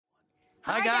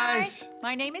Hi guys.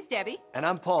 My name is Debbie. And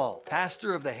I'm Paul,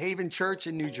 pastor of the Haven Church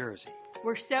in New Jersey.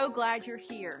 We're so glad you're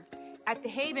here. At the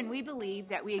Haven, we believe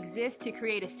that we exist to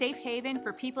create a safe haven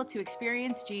for people to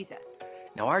experience Jesus.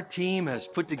 Now our team has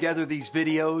put together these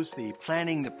videos, the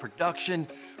planning, the production,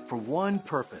 for one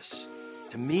purpose: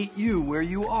 to meet you where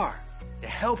you are, to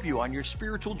help you on your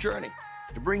spiritual journey,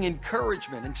 to bring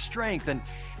encouragement and strength, and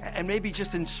maybe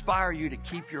just inspire you to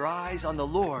keep your eyes on the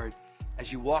Lord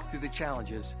as you walk through the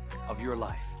challenges of your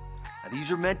life. Now,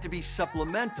 these are meant to be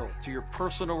supplemental to your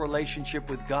personal relationship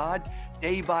with God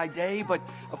day by day, but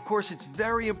of course it's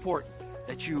very important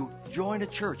that you join a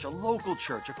church, a local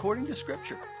church, according to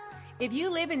Scripture. If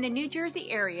you live in the New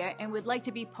Jersey area and would like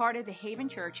to be part of the Haven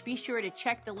Church, be sure to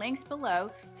check the links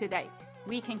below so that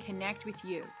we can connect with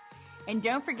you. And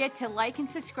don't forget to like and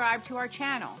subscribe to our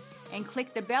channel and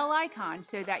click the bell icon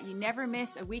so that you never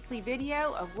miss a weekly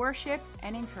video of worship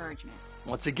and encouragement.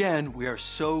 Once again, we are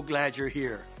so glad you're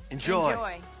here.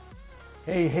 Enjoy.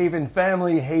 Hey, Haven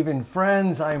family, Haven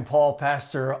friends. I'm Paul,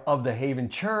 pastor of the Haven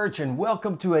Church, and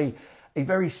welcome to a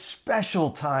very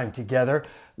special time together.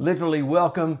 Literally,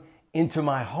 welcome into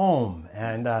my home.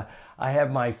 And I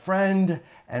have my friend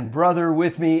and brother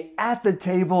with me at the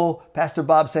table, Pastor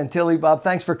Bob Santilli. Bob,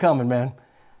 thanks for coming, man.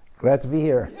 Glad to be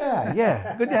here.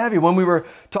 Yeah. Good to have you. When we were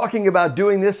talking about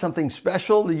doing this, something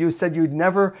special, you said you'd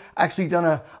never actually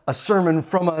done a sermon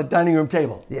from a dining room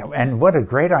table. Yeah, and what a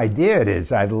great idea it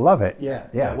is. I love it.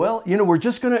 Yeah. Well, we're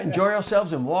just going to enjoy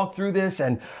ourselves and walk through this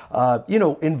and,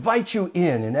 invite you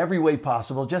in every way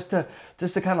possible just to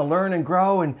kind of learn and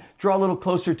grow and draw a little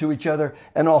closer to each other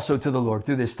and also to the Lord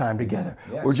through this time together.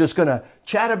 Yes. We're just going to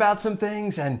chat about some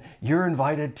things and you're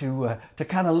invited to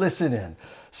kind of listen in.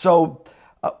 So,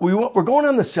 we're going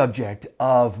on the subject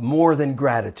of more than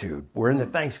gratitude. We're in the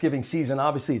Thanksgiving season.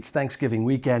 Obviously, it's Thanksgiving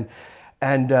weekend.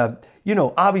 And,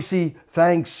 obviously,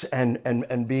 thanks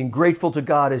and being grateful to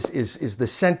God is the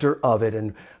center of it.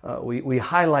 And we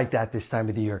highlight that this time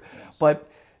of the year. But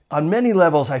on many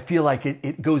levels, I feel like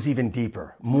it goes even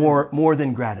deeper, more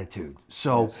than gratitude.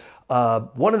 So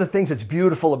one of the things that's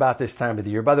beautiful about this time of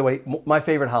the year, by the way, my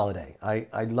favorite holiday.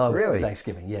 I love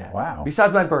Thanksgiving. Yeah. Wow.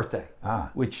 Besides my birthday,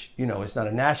 which, is not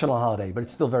a national holiday, but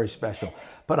it's still very special.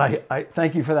 But I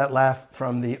thank you for that laugh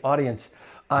from the audience.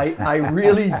 I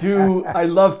really do. I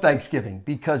love Thanksgiving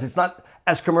because it's not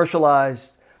as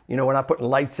commercialized. We're not putting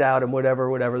lights out and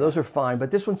whatever. Those are fine.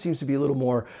 But this one seems to be a little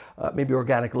more, maybe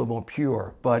organic, a little more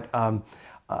pure. But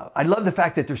I love the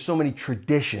fact that there's so many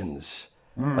traditions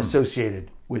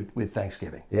associated with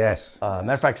Thanksgiving. Yes.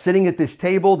 Matter of fact, sitting at this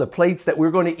table, the plates that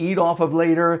we're going to eat off of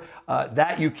later,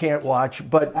 that you can't watch.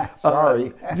 But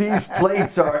sorry, these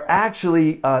plates are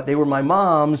actually, they were my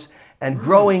mom's. And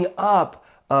growing up,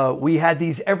 we had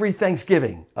these every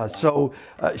Thanksgiving. So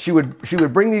she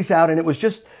would bring these out, and it was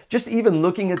just even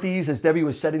looking at these as Debbie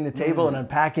was setting the table and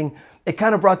unpacking, it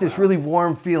kind of brought this really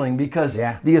warm feeling because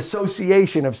the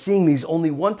association of seeing these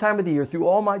only one time of the year through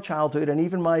all my childhood and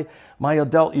even my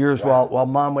adult years while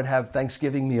mom would have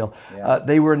Thanksgiving meal,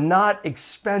 they were not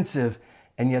expensive,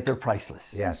 and yet they're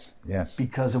priceless. Yes.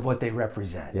 Because of what they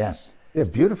represent. Yes. They're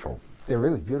beautiful. They're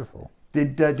really beautiful.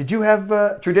 Did you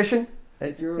have tradition?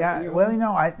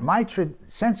 My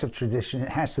sense of tradition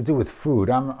has to do with food.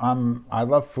 I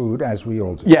love food, as we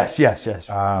all do. Yes. In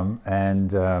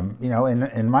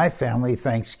my family,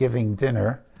 Thanksgiving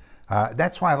dinner,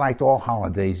 that's why I liked all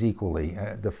holidays equally.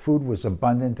 The food was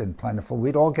abundant and plentiful.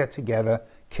 We'd all get together,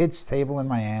 kids' table in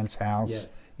my aunt's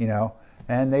house,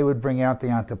 and they would bring out the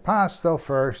antipasto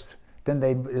first. Then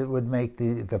it would make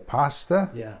the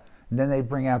pasta. Yeah. And then they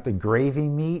bring out the gravy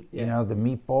meat, the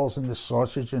meatballs and the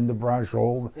sausage and the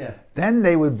braciole. Yeah. Then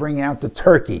they would bring out the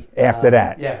turkey after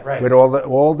that. Yeah, right. With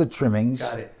all the trimmings.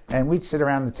 Got it. And we'd sit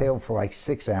around the table for like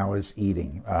 6 hours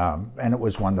eating. And it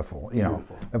was wonderful,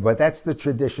 Beautiful. But that's the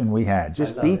tradition we had.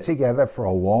 Just be together for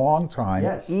a long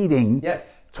time, eating,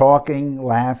 talking,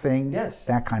 laughing,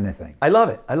 that kind of thing. I love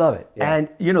it. Yeah. And,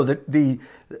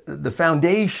 the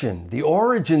foundation, the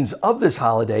origins of this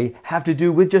holiday have to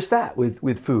do with just that,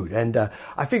 with food. And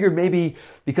I figured maybe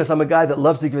because I'm a guy that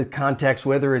loves to give context,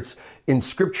 whether it's in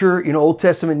Scripture, Old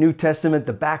Testament, New Testament,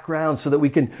 the background, so that we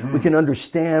can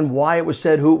understand why it was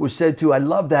said, who it was said to. I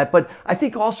love that. But I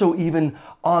think also even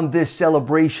on this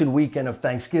celebration weekend of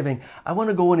Thanksgiving, I want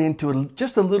to go into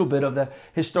just a little bit of the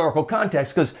historical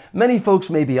context, because many folks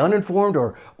may be uninformed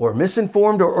or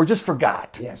misinformed or just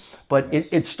forgot. Yes. But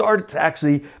it started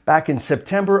actually back in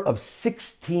September of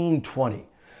 1620.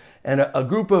 And a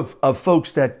group of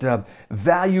folks that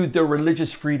valued their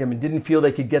religious freedom and didn't feel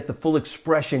they could get the full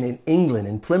expression in England,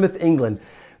 in Plymouth, England,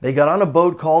 they got on a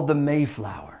boat called the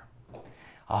Mayflower.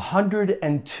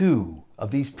 102 of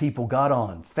these people got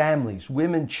on, families,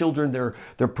 women, children,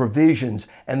 their provisions,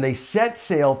 and they set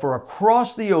sail for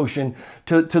across the ocean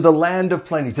to the land of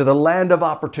plenty, to the land of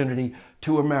opportunity,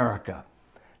 to America.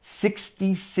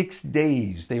 66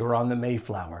 days they were on the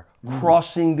Mayflower,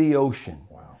 crossing the ocean.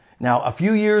 Wow. Now, a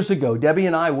few years ago, Debbie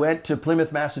and I went to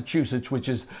Plymouth, Massachusetts, which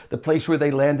is the place where they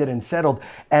landed and settled.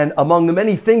 And among the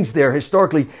many things there,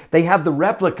 historically, they have the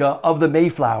replica of the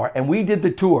Mayflower, and we did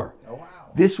the tour. Oh, wow.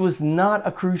 This was not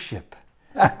a cruise ship.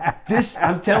 This,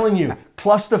 I'm telling you,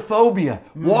 claustrophobia,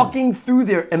 walking through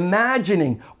there,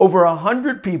 imagining over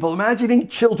 100 people, imagining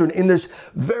children in this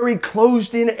very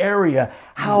closed-in area,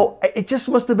 how it just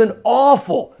must have been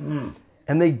awful.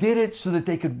 And they did it so that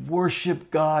they could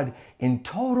worship God in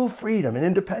total freedom and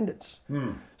independence.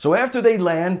 So after they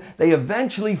land, they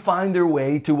eventually find their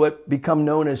way to what become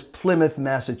known as Plymouth,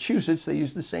 Massachusetts. They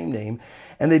use the same name,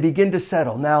 and they begin to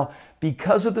settle. Now,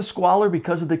 because of the squalor,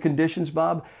 because of the conditions,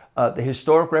 Bob, the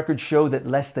historic records show that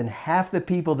less than half the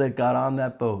people that got on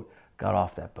that boat got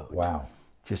off that boat. Wow.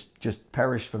 Just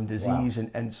perished from disease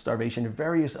and starvation and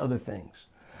various other things.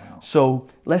 Wow. So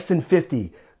less than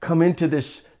 50 come into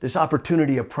this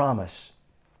opportunity of promise,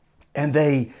 and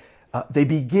they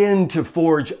begin to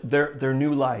forge their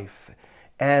new life.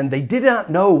 And they did not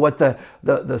know what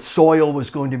the soil was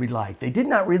going to be like. They did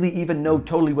not really even know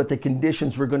totally what the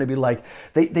conditions were going to be like.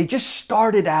 They just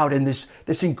started out in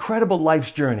this incredible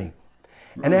life's journey.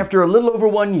 And after a little over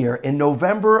 1 year, in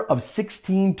November of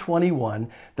 1621,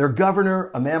 their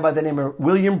governor, a man by the name of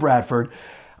William Bradford,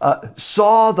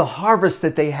 saw the harvest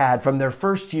that they had from their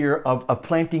first year of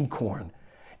planting corn,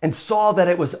 and saw that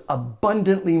it was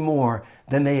abundantly more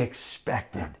than they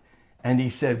expected. And he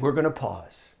said, we're going to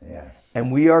pause. Yes.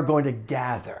 And we are going to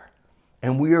gather,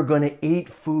 and we are going to eat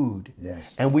food.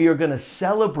 Yes. And we are going to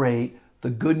celebrate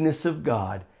the goodness of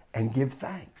God and give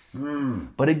thanks.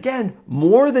 But again,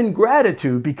 more than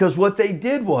gratitude, because what they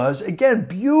did was, again,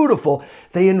 beautiful.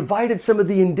 They invited some of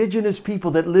the indigenous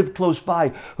people that lived close by,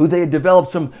 who they had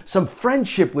developed some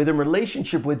friendship with and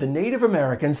relationship with, the Native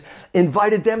Americans,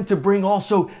 invited them to bring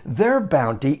also their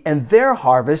bounty and their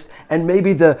harvest and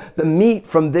maybe the meat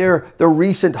from their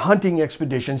recent hunting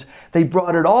expeditions. They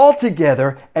brought it all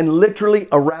together, and literally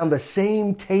around the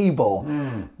same table,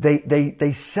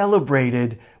 they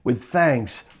celebrated with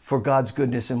thanks for God's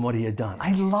goodness and what he had done.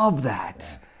 I love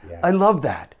that. I love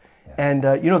that. Yeah. And,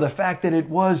 the fact that it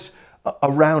was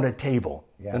around a table.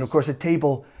 Yes. And, of course, a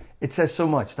table, it says so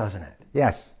much, doesn't it?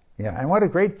 Yes. Yeah. And what a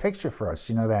great picture for us,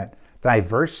 that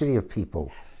diversity of people,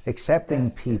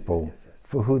 accepting people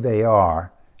for who they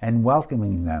are and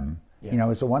welcoming them.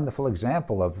 Yes. It's a wonderful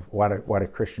example of what a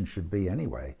Christian should be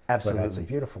anyway. Absolutely. But it's a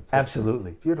beautiful picture.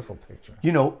 Absolutely. Beautiful picture.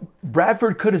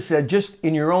 Bradford could have said, just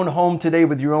in your own home today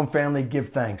with your own family, give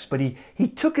thanks. But he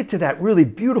took it to that really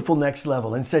beautiful next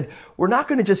level and said, we're not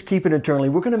going to just keep it internally.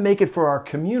 We're going to make it for our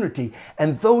community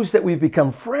and those that we've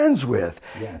become friends with.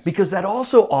 Yes. Because that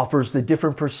also offers the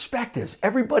different perspectives.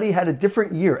 Everybody had a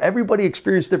different year. Everybody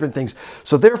experienced different things.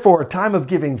 So therefore, a time of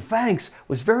giving thanks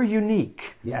was very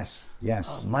unique. Yes.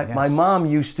 Yes. My mom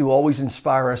used to always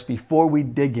inspire us before we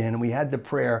dig in, and we had the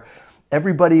prayer.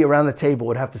 Everybody around the table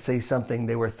would have to say something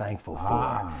they were thankful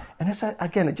for. And it's,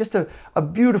 again, just a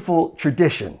beautiful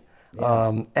tradition.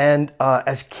 Yeah.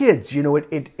 As kids,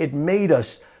 it made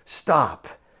us stop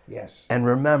and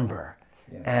remember.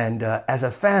 Yes. And as a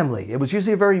family, it was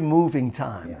usually a very moving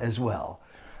time as well.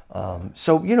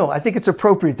 I think it's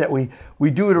appropriate that we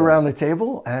do it around the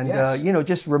table and,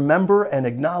 just remember and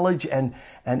acknowledge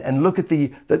and look at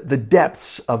the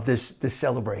depths of this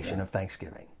celebration of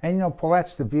Thanksgiving. And, Paul,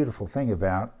 that's the beautiful thing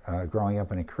about growing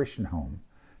up in a Christian home,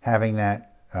 having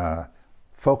that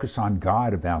focus on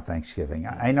God about Thanksgiving.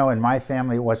 I know in my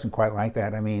family it wasn't quite like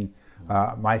that. I mean,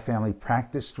 my family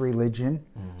practiced religion,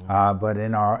 but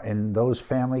in those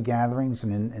family gatherings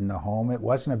and in the home, it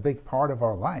wasn't a big part of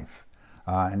our life.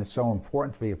 And it's so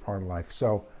important to be a part of life.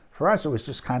 So for us, it was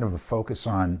just kind of a focus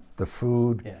on the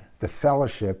food, the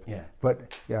fellowship. Yeah.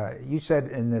 But you said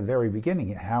in the very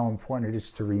beginning how important it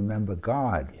is to remember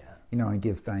God, and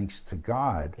give thanks to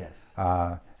God. Yes.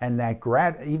 And that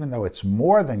even though it's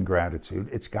more than gratitude,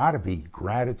 it's got to be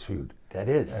gratitude. That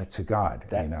is to God.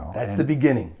 That's the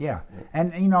beginning. Yeah,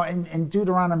 and in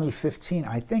Deuteronomy 15,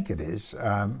 I think it is.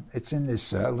 It's in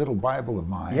this little Bible of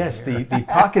mine. Yes, the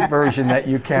pocket version that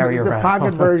you carry around. The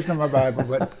pocket version of my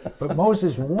Bible. But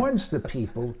Moses warns the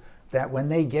people that when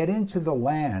they get into the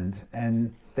land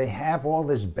and they have all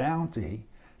this bounty,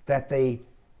 that they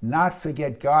not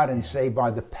forget God and say,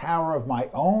 by the power of my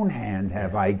own hand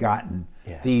have I gotten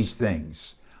these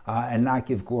things, and not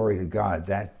give glory to God.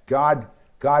 That God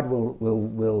God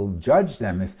will judge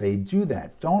them if they do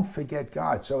that. Don't forget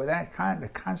God. So that kind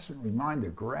of constant reminder,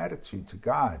 gratitude to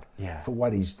God for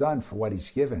what He's done, for what He's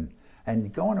given.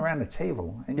 And going around the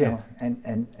table and you know,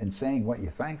 and saying what you're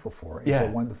thankful for is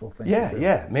a wonderful thing to do.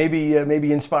 Yeah.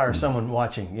 Maybe inspire someone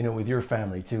watching, you know, with your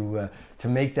family to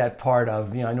make that part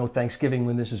of, you know, I know Thanksgiving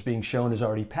when this is being shown is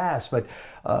already passed, but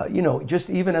you know,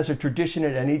 just even as a tradition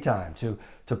at any time to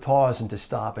pause and to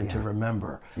stop and to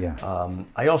remember.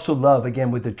 I also love,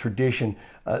 again, with the tradition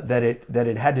that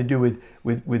it had to do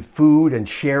with food and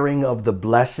sharing of the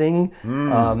blessing,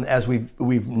 as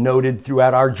we've noted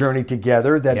throughout our journey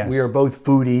together that we are both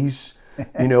foodies.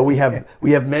 You know, we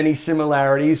have many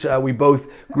similarities. We both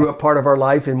grew up part of our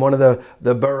life in one of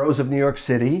the boroughs of New York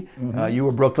City. You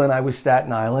were Brooklyn, I was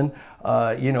Staten Island.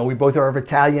 You know, we both are of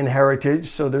Italian heritage,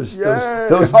 so there's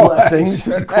those blessings.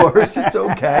 Of course, it's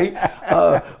okay.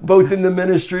 Both in the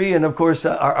ministry, and of course,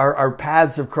 our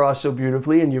paths have crossed so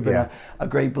beautifully, and you've been a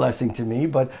great blessing to me.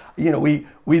 But you know,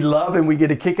 we love and we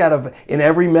get a kick out of, in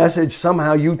every message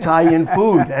somehow you tie in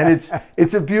food, and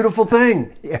it's a beautiful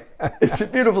thing. It's a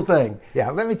beautiful thing.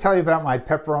 Let me tell you about my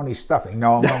pepperoni stuffing.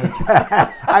 No,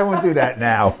 I won't do that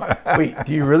now. Wait,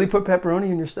 do you really put pepperoni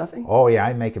in your stuffing? Oh yeah,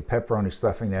 I make a pepperoni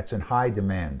stuffing that's in high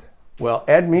demand. Well,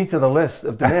 add me to the list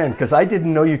of demand, because I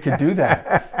didn't know you could do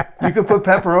that. You could put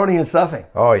pepperoni in stuffing.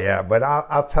 Oh yeah, but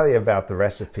I'll tell you about the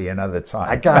recipe another time.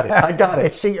 I got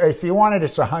it. See, if you want it,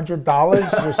 it's $100.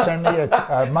 Just send me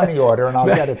a money order, and I'll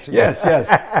get it to you. Yes.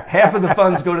 Half of the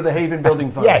funds go to the Haven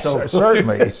Building Fund. Yes, so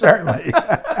certainly.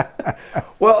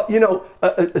 Well, you know,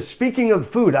 speaking of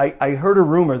food, I heard a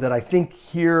rumor that I think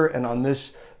here and on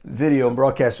this video and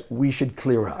broadcast we should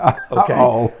clear up.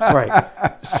 Okay. Right.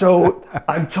 So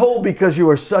I'm told, because you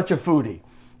are such a foodie,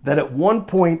 that at one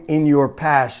point in your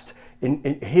past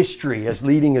in history as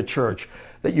leading a church,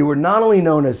 that you were not only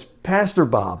known as Pastor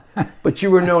Bob, but you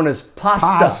were known as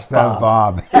Pasta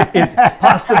Bob. It's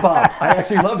Pasta Bob. I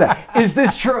actually love that. Is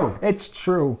this true? It's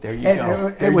true. There you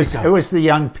go. It was the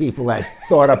young people that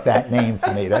thought up that name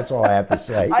for me. That's all I have to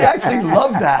say. I actually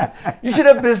love that. You should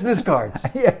have business cards.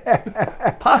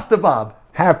 Pasta Bob.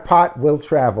 Have pot, will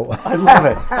travel. I love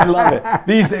it. I love it.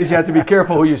 These days you have to be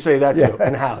careful who you say that to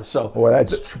and how. So, well,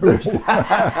 that's true.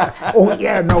 Oh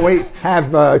yeah, no wait.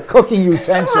 Have cooking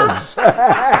utensils.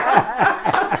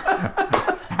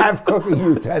 Have cooking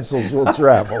utensils, will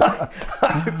travel.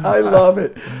 I love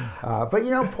it. But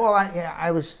you know, Paul,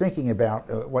 I was thinking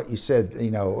about what you said.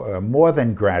 You know, more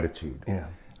than gratitude.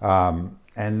 And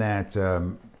that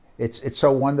it's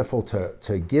so wonderful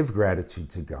to give gratitude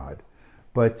to God,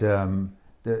 but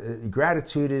the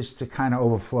gratitude is to kind of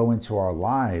overflow into our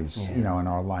lives, you know, and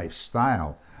our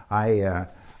lifestyle. I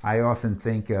often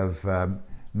think of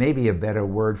maybe a better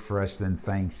word for us than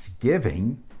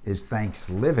Thanksgiving is thanks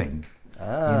living. You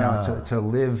know, to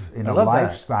live in a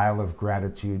lifestyle of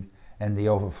gratitude and the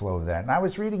overflow of that. And I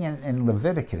was reading in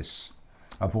Leviticus,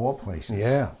 of all places.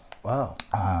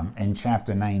 In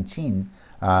chapter 19,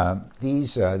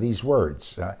 these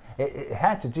words. It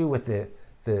had to do with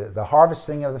the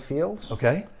harvesting of the fields.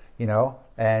 Okay. You know,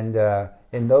 and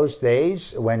in those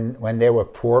days when there were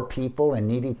poor people and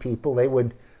needy people, they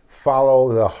would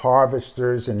follow the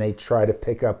harvesters and they try to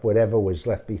pick up whatever was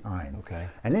left behind. Okay.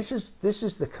 And this is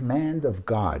the command of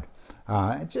God.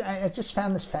 I just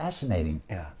found this fascinating.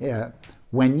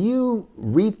 When you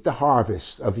reap the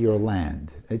harvest of your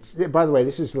land, by the way,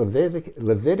 this is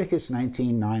Leviticus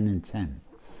 19:9 and 10.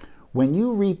 When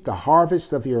you reap the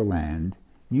harvest of your land,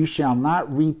 you shall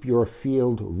not reap your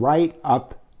field right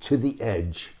up to the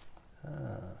edge.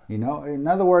 You know, in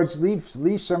other words,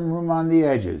 leave some room on the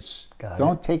edges.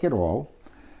 Don't take it all.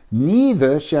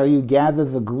 Neither shall you gather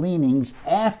the gleanings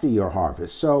after your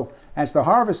harvest. So as the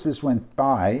harvesters went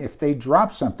by, if they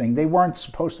dropped something, they weren't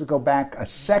supposed to go back a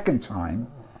second time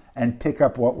and pick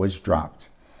up what was dropped.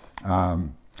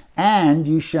 And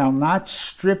you shall not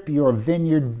strip your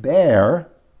vineyard bare,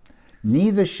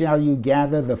 neither shall you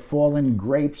gather the fallen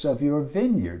grapes of your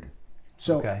vineyard.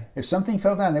 So if something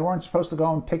fell down, they weren't supposed to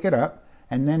go and pick it up.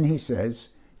 And then he says,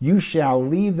 you shall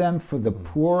leave them for the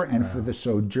poor and for the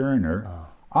sojourner.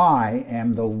 I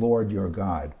am the Lord your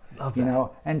God. You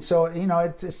know, and so, you know,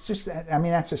 it's just, I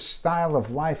mean, that's a style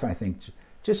of life, I think,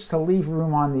 just to leave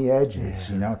room on the edges,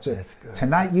 you know, to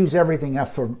not use everything up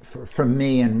for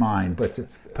me and mine, but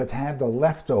to have the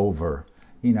leftover,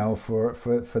 you know, for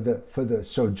the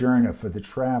sojourner, for the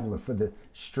traveler, for the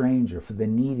stranger, for the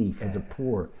needy, for the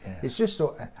poor. It's just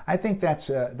so, I think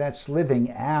that's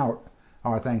living out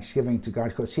our thanksgiving to God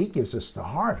because He gives us the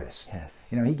harvest. Yes.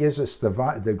 You know, He gives us the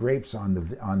grapes on the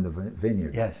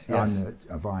vineyard. Yes, yes. On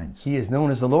the vines. He is known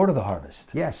as the Lord of the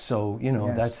harvest. Yes. So, you know,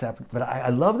 Yes. that's that. But I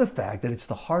love the fact that it's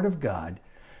the heart of God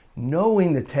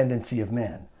knowing the tendency of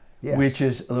man, Yes. which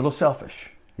is a little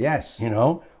selfish. Yes. You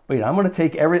know, wait, I'm going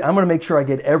to make sure I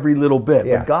get every little bit.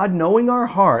 Yeah. But God knowing our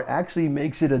heart actually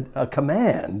makes it a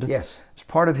command. Yes. It's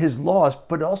part of His laws,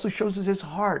 but it also shows us His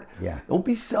heart. Yeah. Don't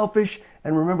be selfish.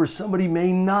 And remember, somebody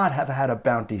may not have had a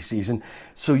bounty season,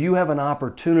 so you have an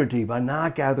opportunity by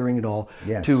not gathering it all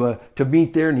Yes. to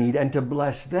meet their need and to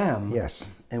bless them. Yes.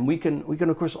 And we can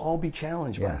of course all be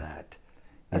challenged by Yeah. that.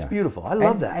 That's Yeah. beautiful. I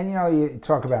love that. And you know, you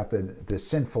talk about the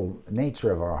sinful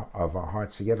nature of our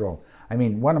hearts to get it all. I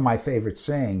mean, one of my favorite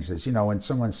sayings is, you know, when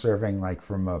someone's serving like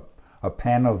from a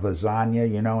pan of lasagna,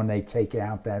 you know, and they take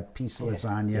out that piece of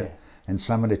lasagna yeah. and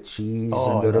some of the cheese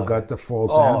Oh, and I the love gut it. that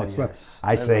falls Oh, out. It's yes. left.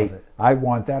 I I say, love it. I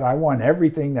want that. I want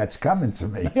everything that's coming to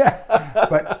me.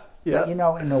 But you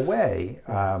know, in a way,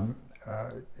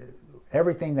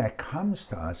 everything that comes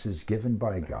to us is given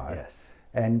by God. Yes.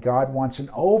 And God wants an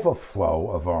overflow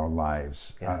of our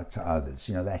lives Yeah. to others,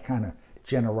 you know, that kind of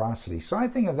generosity. So I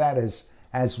think of that as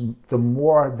the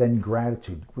more than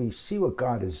gratitude. We see what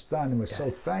God has done and we're so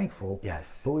thankful,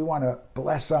 Yes. but we want to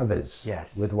bless others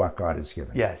Yes. with what God has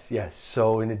given. Yes, yes.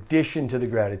 So in addition to the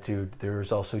gratitude, there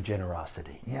is also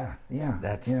generosity. Yeah, yeah.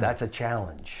 That's a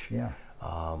challenge. Yeah.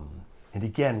 And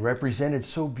again, represented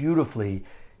so beautifully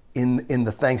in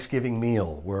the Thanksgiving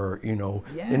meal, where, you know,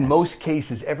 in Yes. most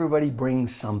cases everybody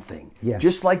brings something. Yes.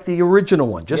 Just like the original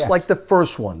one, just Yes. like the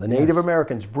first one. The Native Yes.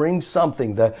 Americans bring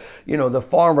something. The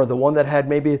farmer, the one that had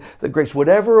maybe the grapes,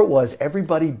 whatever it was,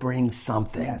 everybody brings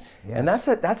something. Yes, yes. And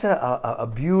that's a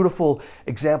beautiful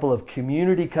example of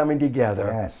community coming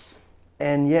together. Yes.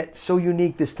 And yet so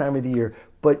unique this time of the year,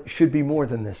 but should be more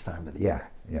than this time of the year.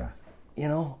 Yeah, yeah. You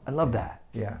know, I love that.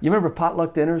 Yeah. You remember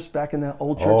potluck dinners back in the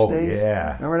old church days?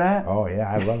 Yeah. Remember that? Oh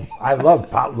yeah, I love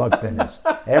potluck dinners.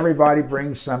 Everybody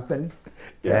brings something,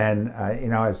 and you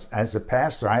know, as a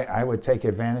pastor, I would take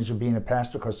advantage of being a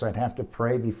pastor because I'd have to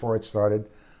pray before it started.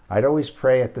 I'd always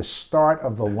pray at the start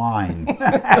of the line,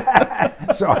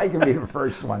 so I can be the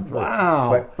first one through.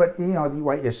 Wow. But you know,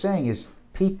 what you're saying is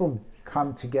people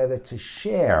come together to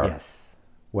share. Yes.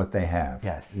 What they have.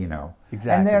 Yes. You know.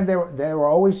 Exactly. And there were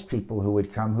always people who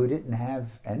would come who didn't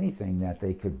have anything that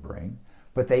they could bring,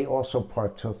 but they also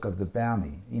partook of the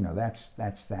bounty. You know, that's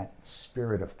that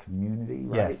spirit of community,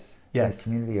 right? Yes. Yes. That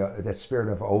community, that spirit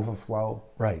of overflow.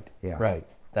 Right. Yeah. Right.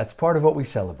 That's part of what we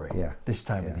celebrate this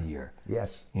time of Yeah. the year.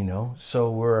 Yes. You know, so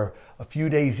we're a few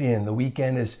days in. The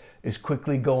weekend is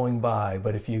quickly going by,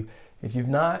 but if you've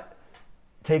not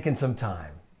taken some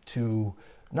time to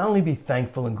not only be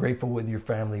thankful and grateful with your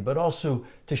family, but also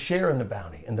to share in the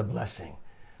bounty and the blessing.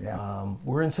 Yeah.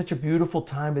 We're in such a beautiful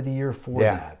time of the year for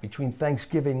that. Between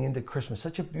Thanksgiving into Christmas,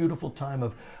 such a beautiful time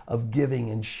of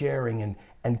giving and sharing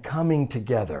and coming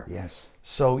together. Yes.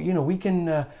 So, you know, we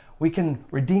can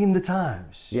redeem the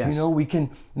times. Yes. You know, we can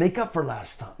make up for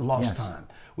lost Yes. time.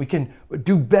 We can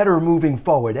do better moving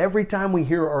forward. Every time we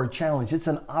hear our challenge, it's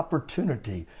an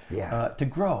opportunity to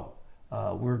grow.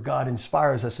 Where God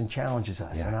inspires us and challenges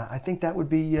us, and I think that would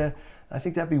be,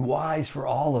 that'd be wise for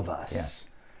all of us. Yes.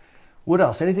 What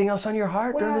else? Anything else on your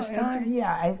heart during this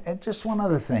time? Just one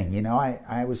other thing. You know,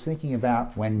 I was thinking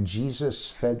about when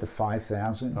Jesus fed the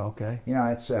 5,000. Okay. You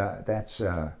know, that's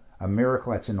a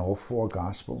miracle that's in all four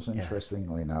Gospels.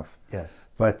 Interestingly enough. Yes.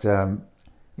 But you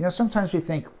know, sometimes we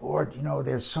think, Lord, you know,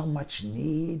 there's so much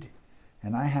need,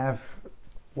 and I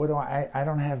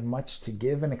don't have much to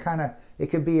give, and it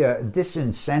could be a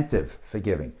disincentive for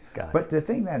giving. But the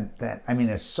thing that I mean,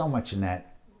 there's so much in that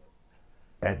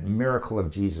miracle of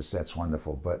Jesus that's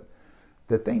wonderful. But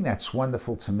the thing that's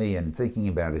wonderful to me, and thinking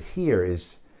about it here,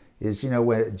 is you know,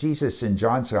 when Jesus in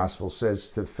John's Gospel says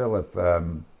to Philip,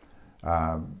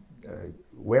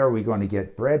 where are we going to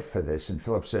get bread for this? And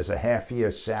Philip says a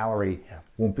half-year's salary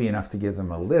won't be enough to give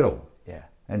them a little. Yeah.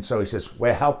 And so he says,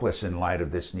 we're helpless in light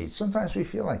of this need. Sometimes we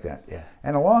feel like that. Yeah.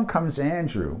 And along comes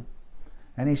Andrew,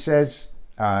 and he says,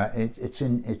 it's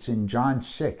in John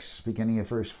 6, beginning at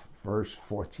verse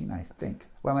 14, I think.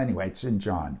 Well, anyway, it's in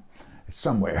John,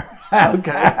 somewhere.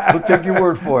 Okay, we'll take your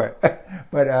word for it.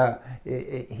 But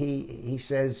he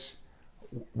says,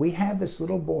 we have this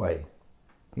little boy.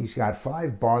 He's got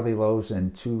 5 barley loaves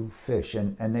and 2 fish,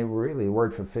 and they were really, the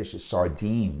word for fish is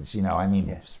sardines. You know, I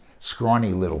mean,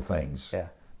 scrawny little things,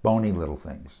 bony little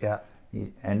things. Yeah.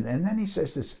 And then he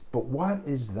says this, but what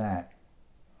is that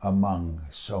among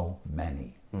so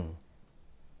many?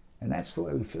 And that's the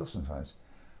way we feel sometimes.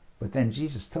 But then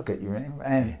Jesus took it,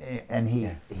 and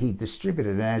he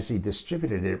distributed it. And as he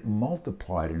distributed it, it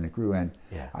multiplied and it grew. And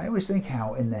I always think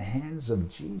how in the hands of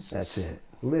Jesus, that's it.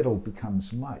 Little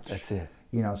becomes much. That's it.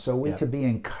 So we could be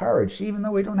encouraged, even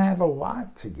though we don't have a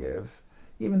lot to give,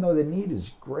 even though the need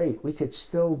is great, we could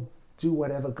still do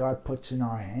whatever God puts in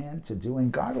our hand to do,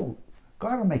 and God will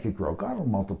make it grow. God will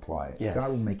multiply it. Yes.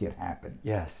 God will make it happen.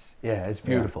 Yes. Yeah, it's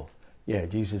beautiful. Yeah,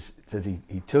 Jesus says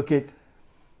he took it,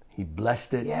 he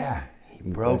blessed it, he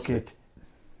broke it,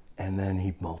 and then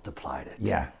he multiplied it.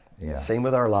 Yeah. Same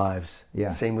with our lives.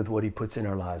 Same with what he puts in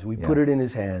our lives. We put it in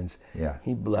his hands.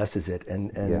 He blesses it,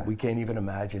 and we can't even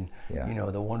imagine,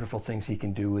 the wonderful things he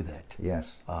can do with it.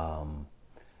 Yes.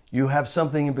 You have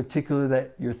something in particular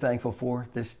that you're thankful for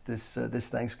this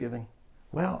Thanksgiving?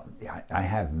 Well, I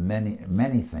have many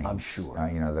things. I'm sure.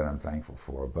 That I'm thankful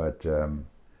for, but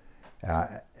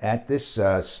at this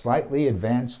slightly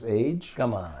advanced age,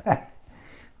 come on.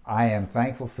 I am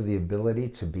thankful for the ability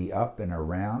to be up and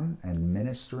around and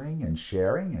ministering and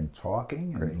sharing and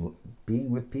talking and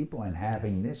being with people and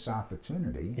having this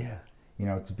opportunity,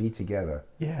 to be together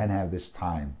and have this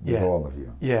time with all of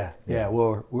you.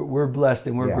 Well, we're blessed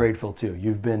and we're grateful too.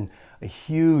 You've been a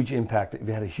huge impact. You've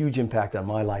had a huge impact on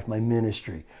my life, my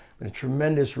ministry. Been a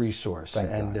tremendous resource.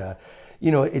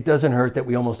 It doesn't hurt that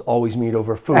we almost always meet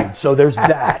over food. So there's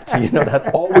that,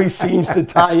 that always seems to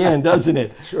tie in, doesn't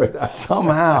it? Sure does.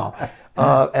 Somehow.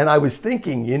 And I was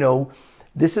thinking,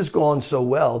 this has gone so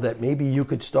well that maybe you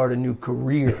could start a new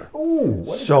career. Ooh,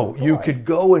 so you could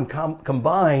go and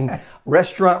combine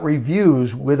restaurant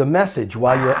reviews with a message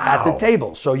while you're at the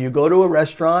table. So you go to a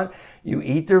restaurant, you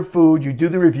eat their food, you do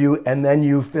the review, and then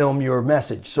you film your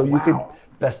message. So you could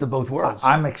best of both worlds.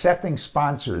 I'm accepting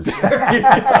sponsors. There you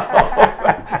go.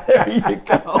 There you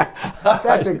go.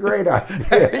 That's a great idea.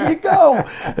 There you go.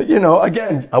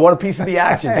 Again, I want a piece of the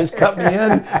action. Just cut me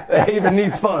in. The Haven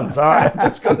needs funds. All right, I'm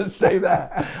just going to say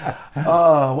that.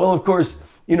 Well, of course,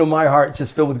 my heart's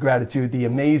just filled with gratitude, the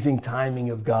amazing timing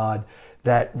of God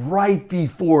that right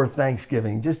before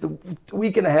Thanksgiving, just a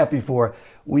week and a half before,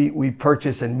 we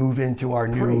purchase and move into our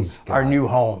new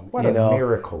home. What a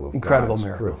miracle of incredible God's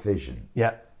miracle. Provision.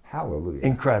 Yeah. Hallelujah.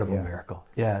 Incredible miracle.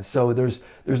 Yeah. So there's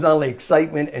not only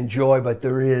excitement and joy, but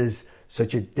there is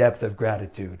such a depth of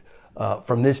gratitude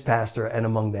from this pastor and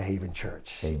among the Haven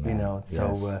Church. Amen.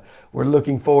 So we're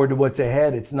looking forward to what's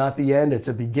ahead. It's not the end, it's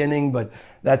a beginning, but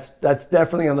that's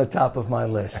definitely on the top of my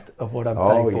list of what I'm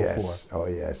thankful for. Oh,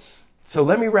 yes. So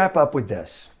let me wrap up with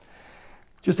this.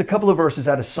 Just a couple of verses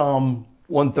out of Psalm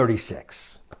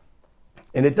 136.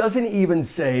 And it doesn't even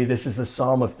say this is a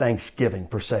psalm of thanksgiving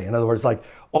per se. In other words, like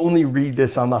only read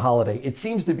this on the holiday. It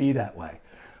seems to be that way.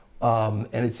 And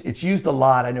it's used a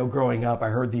lot. I know growing up, I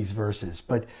heard these verses.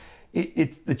 But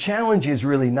it's the challenge is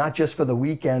really not just for the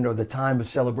weekend or the time of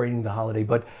celebrating the holiday,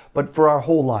 but for our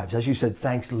whole lives. As you said,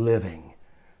 thanks living.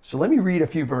 So let me read a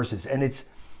few verses. And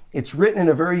it's written in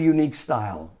a very unique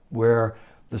style where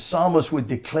the psalmist would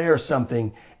declare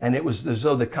something and it was as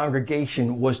though the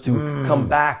congregation was to come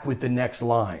back with the next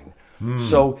line.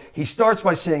 So he starts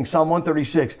by saying, Psalm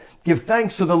 136, give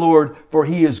thanks to the Lord for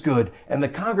he is good. And the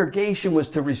congregation was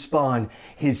to respond,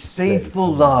 his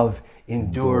faithful love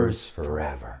endures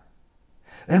forever.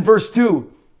 Then verse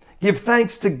 2, give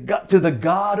thanks to the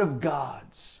God of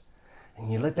gods.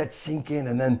 And you let that sink in,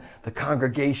 and then the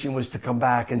congregation was to come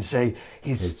back and say,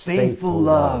 his faithful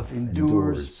love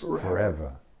endures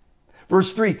forever.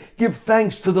 Verse 3, give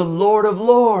thanks to the Lord of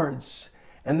lords.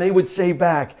 And they would say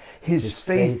back, his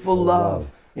faithful love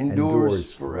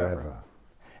endures forever.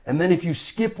 And then if you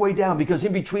skip way down, because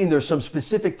in between there's some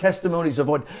specific testimonies of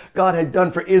what God had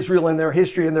done for Israel in their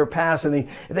history and their past, and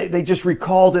they just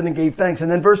recalled it and gave thanks.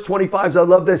 And then verse 25, I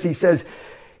love this, he says,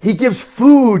 he gives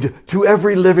food to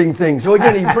every living thing. So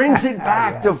again, he brings it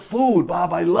back to food.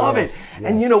 Bob, I love it.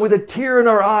 And with a tear in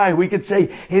our eye, we could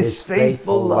say, his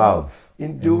faithful love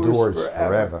endures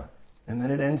forever. And then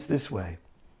it ends this way.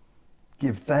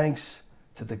 Give thanks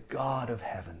to the God of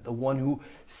heaven, the one who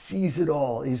sees it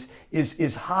all,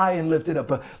 is high and lifted up,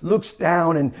 but looks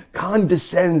down and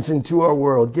condescends into our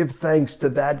world. Give thanks to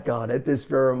that God at this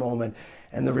very moment.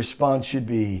 And the response should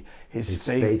be, his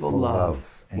faithful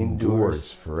love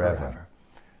endures forever.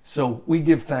 So we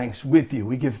give thanks with you.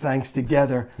 We give thanks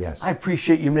together. Yes. I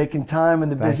appreciate you making time in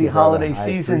the busy holiday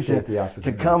season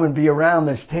to come and be around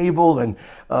this table. And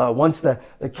once the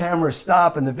cameras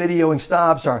stop and the videoing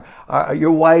stops,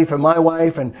 your wife and my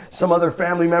wife and some other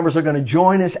family members are going to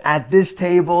join us at this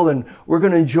table. And we're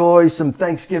going to enjoy some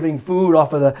Thanksgiving food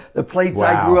off of the plates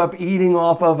I grew up eating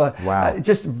off of.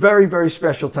 Just very, very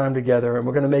special time together. And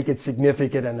we're going to make it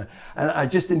significant. And I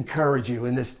just encourage you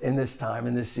in this time,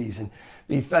 in this season,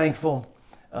 Be thankful.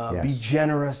 Be Yes.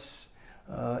 generous.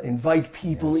 Invite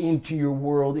people Yes. into your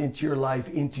world, into your life,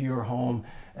 into your home.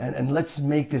 And let's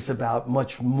make this about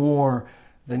much more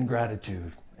than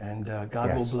gratitude. And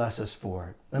God will Yes. bless us for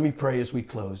it. Let me pray as we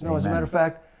close. No, as a Amen. matter of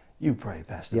fact, you pray,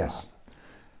 Pastor Yes.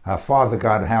 Bob. Father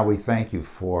God, how we thank you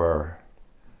for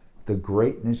the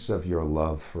greatness of your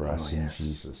love for us in yes.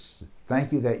 Jesus.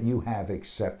 Thank you that you have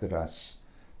accepted us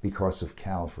because of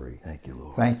Calvary. Thank you,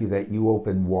 Lord. Thank you that you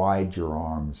open wide your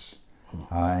arms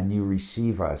and you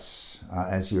receive us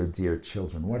as your dear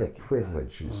children. What a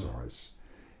privilege is ours.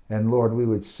 And Lord, we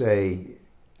would say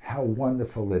how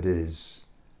wonderful it is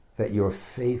that your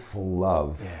faithful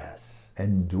love Yes.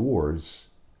 endures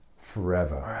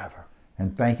forever. Forever.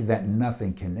 And thank you that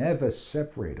nothing can ever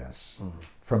separate us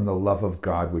from the love of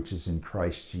God which is in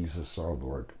Christ Jesus our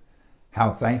Lord.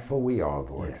 How thankful we are,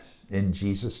 Lord. Yes. In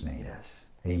Jesus' name. Yes.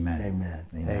 Amen. Amen.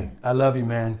 Amen. Hey, I love you,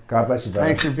 man. God bless you, brother.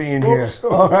 Thanks for being Oops. here.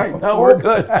 All right. No, we're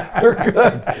good. We're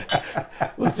good.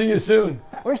 We'll see you soon.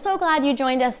 We're so glad you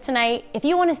joined us tonight. If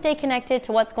you want to stay connected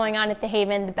to what's going on at the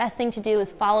Haven, the best thing to do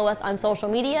is follow us on social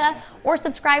media or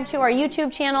subscribe to our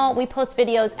YouTube channel. We post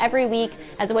videos every week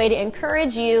as a way to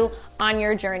encourage you on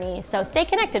your journey. So stay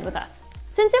connected with us.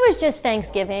 Since it was just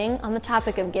Thanksgiving, on the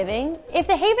topic of giving, if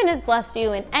the Haven has blessed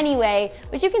you in any way,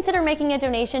 would you consider making a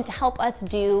donation to help us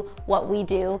do what we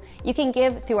do? You can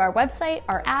give through our website,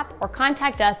 our app, or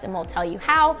contact us and we'll tell you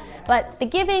how. But the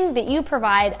giving that you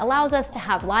provide allows us to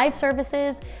have live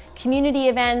services, community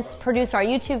events, produce our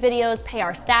YouTube videos, pay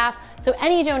our staff, so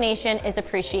any donation is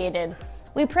appreciated.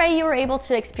 We pray you are able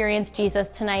to experience Jesus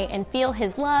tonight and feel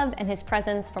his love and his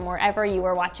presence from wherever you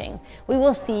are watching. We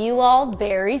will see you all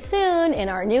very soon in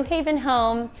our New Haven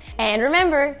home. And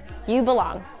remember, you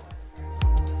belong.